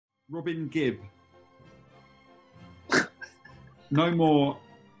Robin Gibb. No more.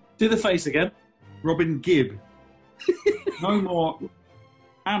 Do the face again. Robin Gibb. No more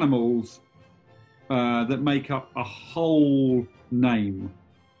animals that make up a whole name.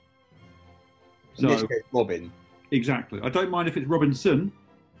 In this case, Robin. Exactly. I don't mind if it's Robinson.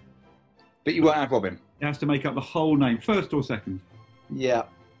 But you won't have Robin. It has to make up the whole name, first or second. Yeah.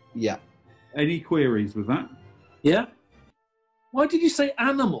 Yeah. Any queries with that? Yeah. Why did you say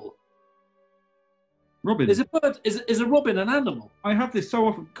animal? Robin. Is a bird? Is a robin an animal? I have this so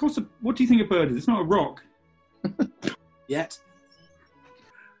often. Of course, what do you think a bird is? It's not a rock. Yet.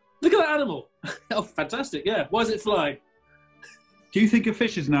 Look at that animal. Oh, fantastic. Yeah. Why is it flying? Do you think a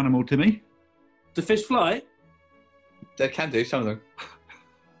fish is an animal, Timmy? Do fish fly? They can do, some of them.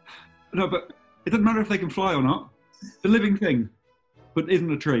 No, but it doesn't matter if they can fly or not. It's a living thing, but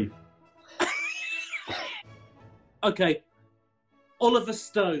isn't a tree. Okay. Oliver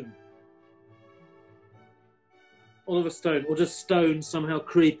Stone. Oliver Stone. Or does Stone somehow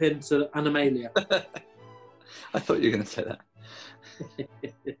creep into Animalia? I thought you were going to say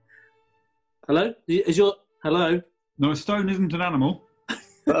that. Hello? Is your... Hello? No, a stone isn't an animal.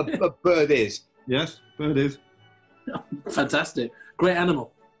 But a bird is. Yes, bird is. Fantastic. Great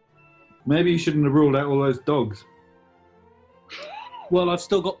animal. Maybe you shouldn't have ruled out all those dogs. Well, I've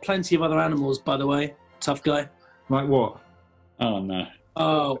still got plenty of other animals, by the way. Tough guy. Like what? Oh, no.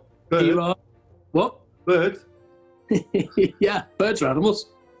 Oh, Bird. you are... What? Birds? Yeah, birds are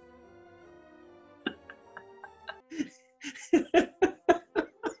animals.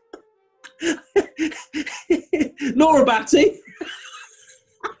 Laura Batty.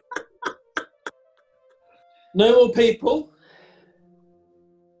 No more people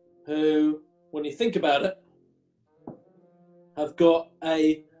who, when you think about it, have got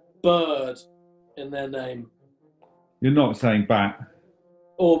a bird in their name. You're not saying bat.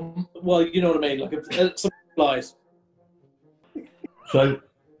 Or, well, you know what I mean, like something flies. So,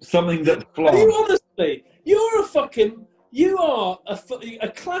 something that Are flies. you honestly, you are a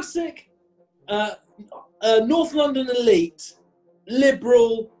classic North London elite,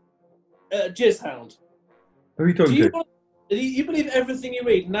 liberal jizz hound. Who are you talking to? You believe everything you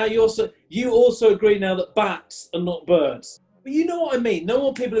read. Now you also agree now that bats are not birds. But you know what I mean. No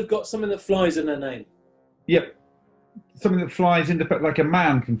more people have got something that flies in their name. Yep. Something that flies like a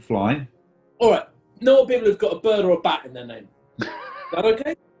man can fly. All right. No more people have got a bird or a bat in their name. Is that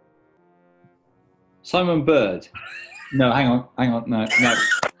okay? Simon Bird. No, hang on. No.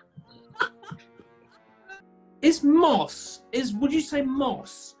 Is moss? Would you say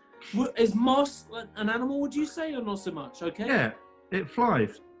moss? Is moss an animal? Would you say, or not so much? Okay. Yeah, it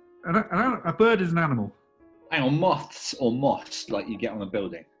flies. A bird is an animal. Hang on, moths or moss, like you get on a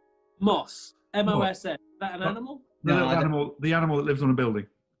building. Moss. M-O-S-S. Is that an animal? No, No, the animal that lives on a building.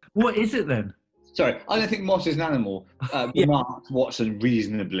 What is it then? Sorry, I don't think moss is an animal. Remarked Watson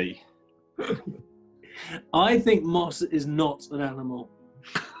reasonably. I think moss is not an animal.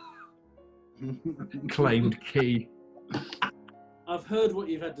 Claimed key. I've heard what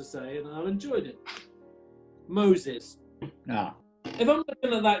you've had to say and I've enjoyed it. Moses. Ah. If I'm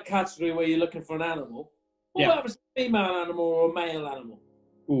looking at that category where you're looking for an animal, what about if it's a female animal or a male animal?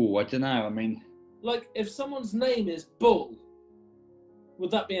 Ooh, I don't know. I mean... Like, if someone's name is Bull,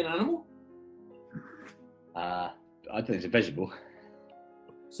 would that be an animal? I don't think it's a vegetable.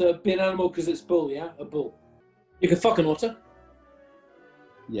 So it'd be an animal because it's bull, yeah? A bull. You could fuck an otter.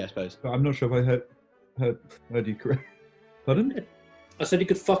 Yeah, I suppose. But I'm not sure if I heard you correct. Pardon? I said you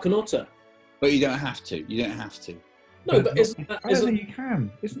could fuck an otter. But you don't have to. You don't have to. No, but isn't that... I don't think you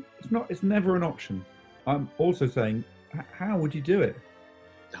can. It's never an option. I'm also saying, how would you do it?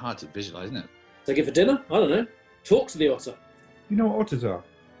 It's hard to visualise, isn't it? Take it for dinner? I don't know. Talk to the otter. You know what otters are?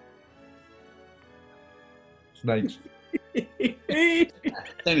 Snakes. Same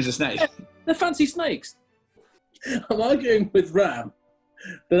as a snake. They're fancy snakes. I'm arguing with Ram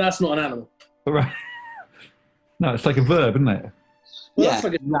that that's not an animal. Right. No, it's like a verb, isn't it? Well, Yeah, that's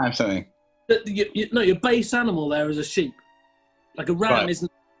like no, something. no, your base animal there is a sheep. Like a ram Right.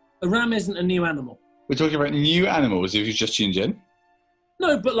 isn't a new animal. We're talking about new animals if you just tuned in.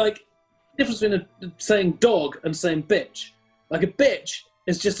 No, but like difference between saying dog and saying bitch. Like a bitch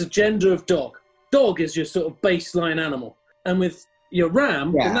is just a gender of dog. Dog is your sort of baseline animal. And with your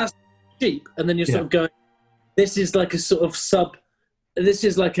ram, then that's sheep. And then you're sort of going, this is like a sort of this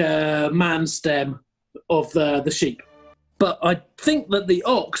is like a man stem of the sheep. But I think that the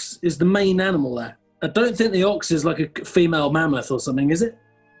ox is the main animal there. I don't think the ox is like a female mammoth or something, is it?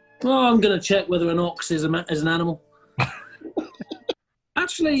 Oh, I'm going to check whether an ox is an animal.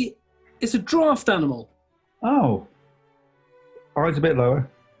 Actually, it's a draft animal. Oh. Eyes a bit lower.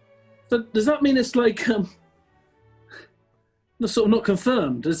 So does that mean it's like sort of not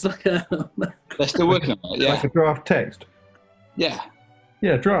confirmed? It's like They're still working on it. Yeah. Like a draft text. Yeah.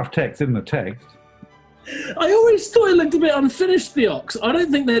 Yeah, draft text in the text. I always thought it looked a bit unfinished, the ox. I don't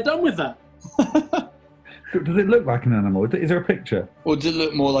think they're done with that. Does it look like an animal? Is there a picture? Or does it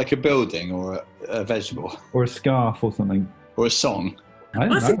look more like a building or a vegetable Or a scarf or something? or a song? I I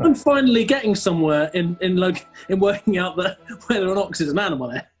don't think know I'm that. finally getting somewhere in working out whether an ox is an animal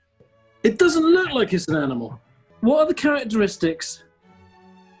there. It doesn't look like it's an animal. What are the characteristics?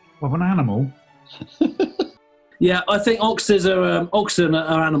 Of an animal? Yeah, I think oxen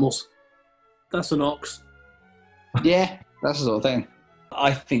are animals. That's an ox. Yeah, that's the sort of thing.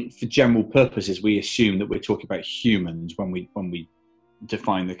 I think for general purposes, we assume that we're talking about humans when we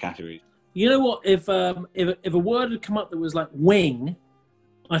define the categories. You know what? If a word had come up that was like wing,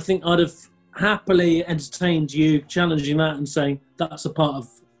 I think I'd have happily entertained you challenging that and saying that's a part of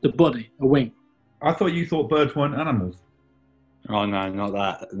the body, a wing. I thought you thought birds weren't animals. Oh no, not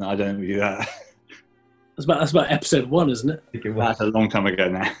that. No, I don't do that. That's about episode 1, isn't it? I think it was. That's a long time ago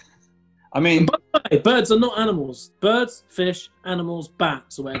now. I mean, By the way, birds are not animals. Birds, fish, animals,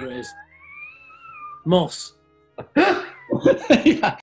 bats, or whatever it is. Moss. yeah,